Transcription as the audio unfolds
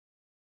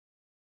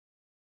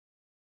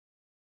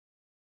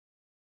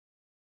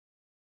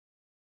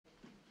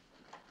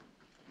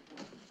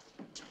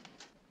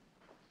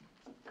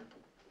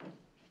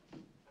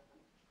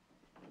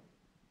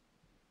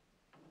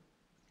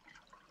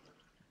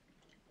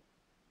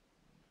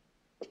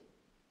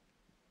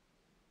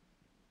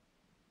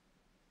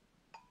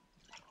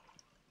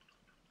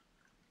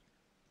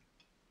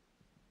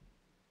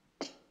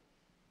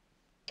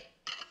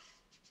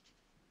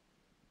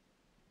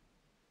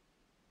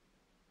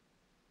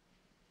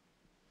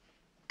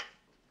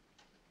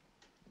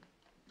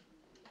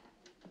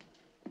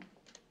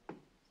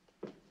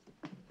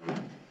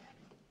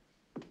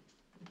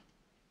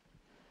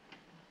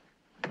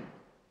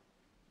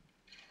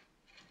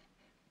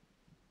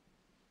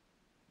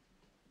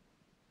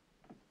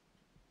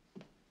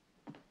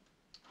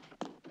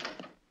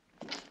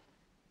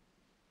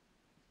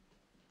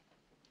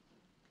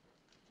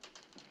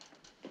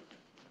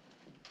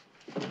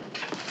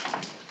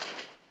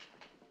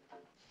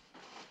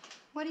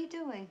What are you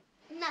doing?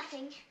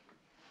 Nothing.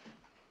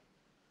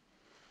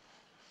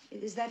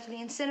 Is that for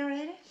the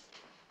incinerator?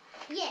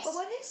 Yes. Well,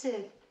 what is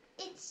it?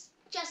 It's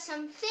just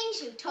some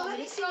things you told me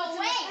to throw what's in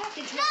away. the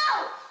package.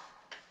 No!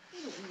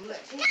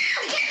 Let me, No!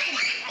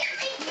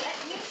 let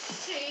me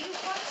see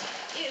what's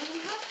in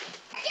the...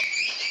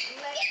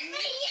 Let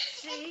me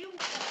see. Let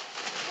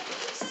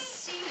me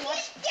see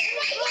what's in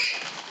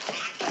the...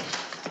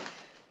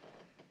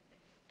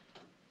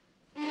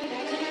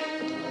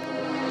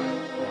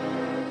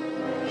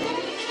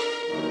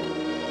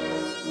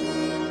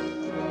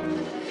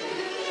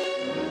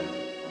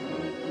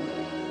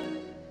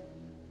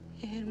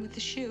 You hit him with the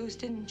shoes,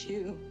 didn't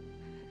you?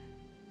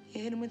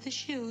 You hit him with the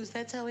shoes.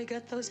 That's how he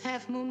got those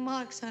half-moon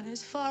marks on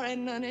his forehead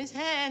and on his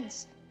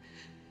hands.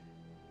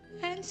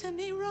 Answer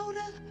me,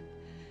 Rhoda.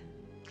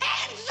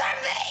 Answer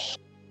me!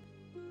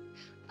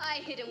 I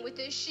hit him with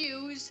the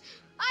shoes.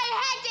 I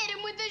had to hit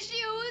him with the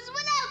shoes.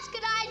 What else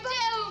could I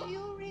do? Do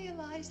you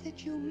realize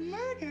that you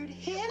murdered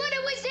him? But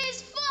it was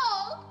his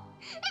fault.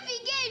 If he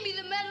gave me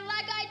the medal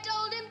like I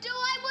told him to,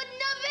 I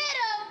wouldn't have hit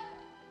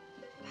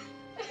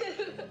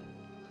him.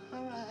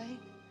 All right.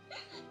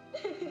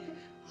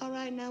 All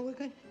right, now we're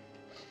going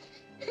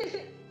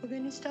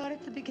to start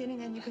at the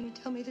beginning and you're going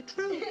to tell me the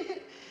truth.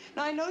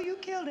 Now, I know you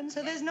killed him,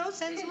 so there's no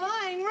sense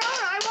lying. Rhoda,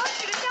 I want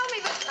you to tell me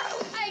the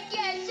truth. I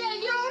can't tell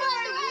you,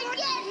 Mother, I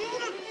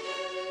can't.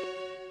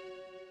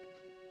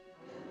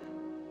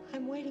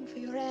 I'm waiting for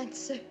your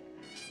answer.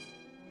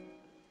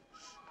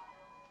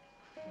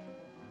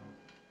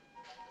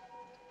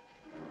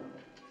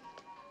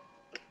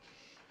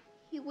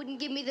 He wouldn't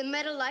give me the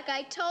medal like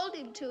I told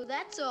him to,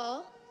 that's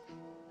all.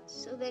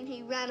 So then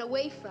he ran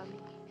away from me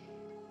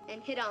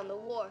and hid on the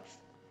wharf.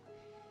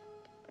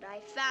 But I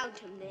found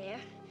him there,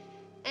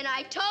 and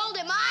I told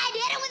him I'd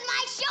hit him with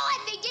my shoe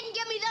if he didn't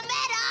give me the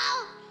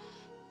medal.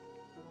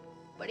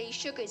 But he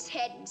shook his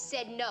head and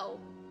said no.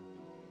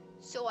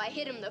 So I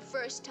hit him the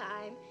first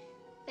time.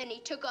 Then he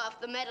took off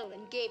the medal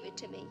and gave it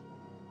to me.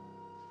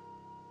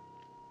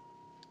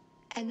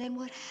 And then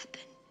what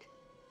happened?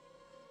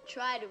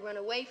 Tried to run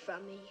away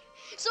from me.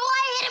 So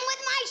I hit him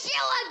with my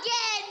shoe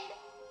again.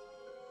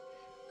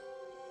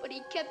 But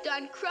he kept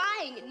on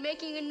crying and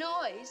making a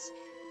noise.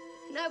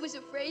 And I was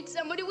afraid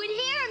somebody would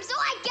hear him, so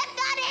I kept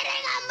on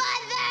hitting him,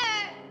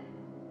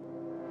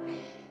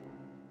 Mother!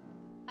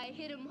 I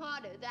hit him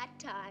harder that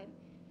time,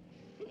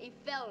 and he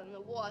fell in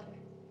the water.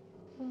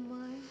 Oh,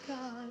 my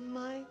God,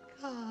 my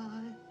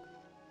God.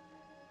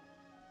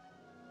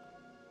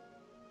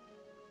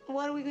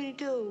 What are we going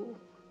to do?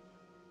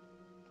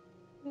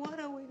 What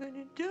are we going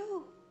to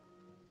do?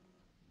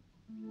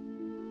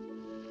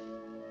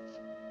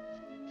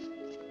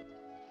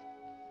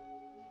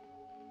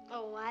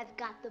 Oh, I've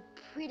got the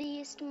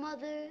prettiest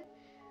mother.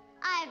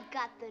 I've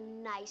got the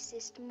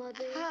nicest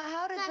mother.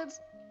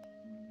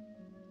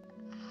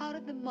 How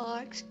did the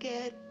marks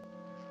get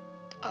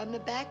on the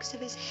backs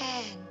of his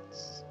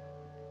hands?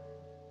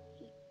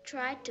 He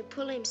tried to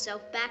pull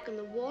himself back on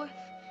the wharf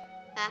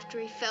after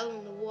he fell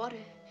in the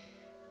water.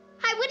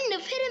 I wouldn't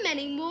have hit him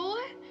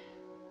anymore.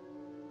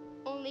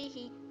 Only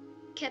he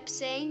kept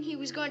saying he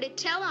was going to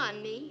tell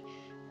on me.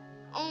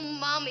 Oh,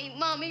 Mommy,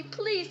 Mommy,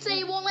 please say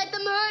you won't let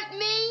them hurt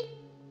me.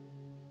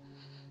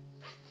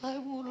 I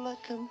won't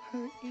let them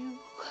hurt you.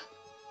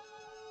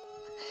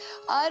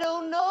 I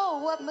don't know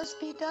what must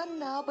be done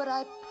now, but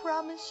I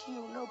promise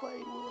you nobody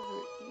will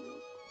hurt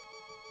you.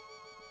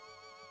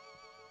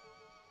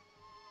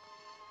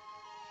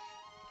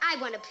 I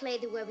want to play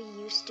the way we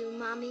used to,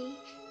 Mommy.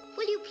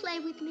 Will you play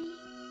with me?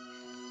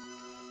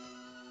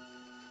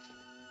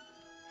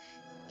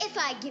 If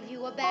I give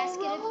you a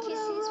basket of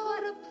kisses,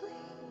 Rhoda,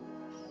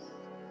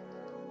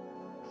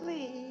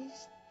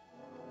 please.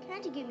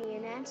 Can't you give me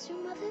an answer,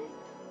 Mother?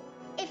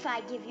 If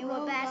I give you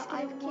Rhoda, a basket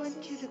I of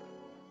kisses.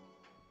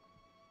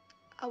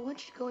 I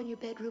want you to go in your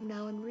bedroom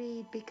now and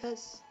read,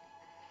 because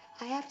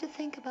I have to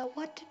think about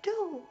what to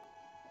do.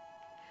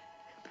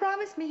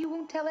 Promise me you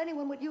won't tell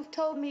anyone what you've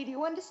told me. Do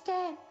you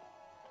understand?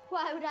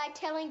 Why would I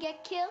tell and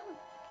get killed?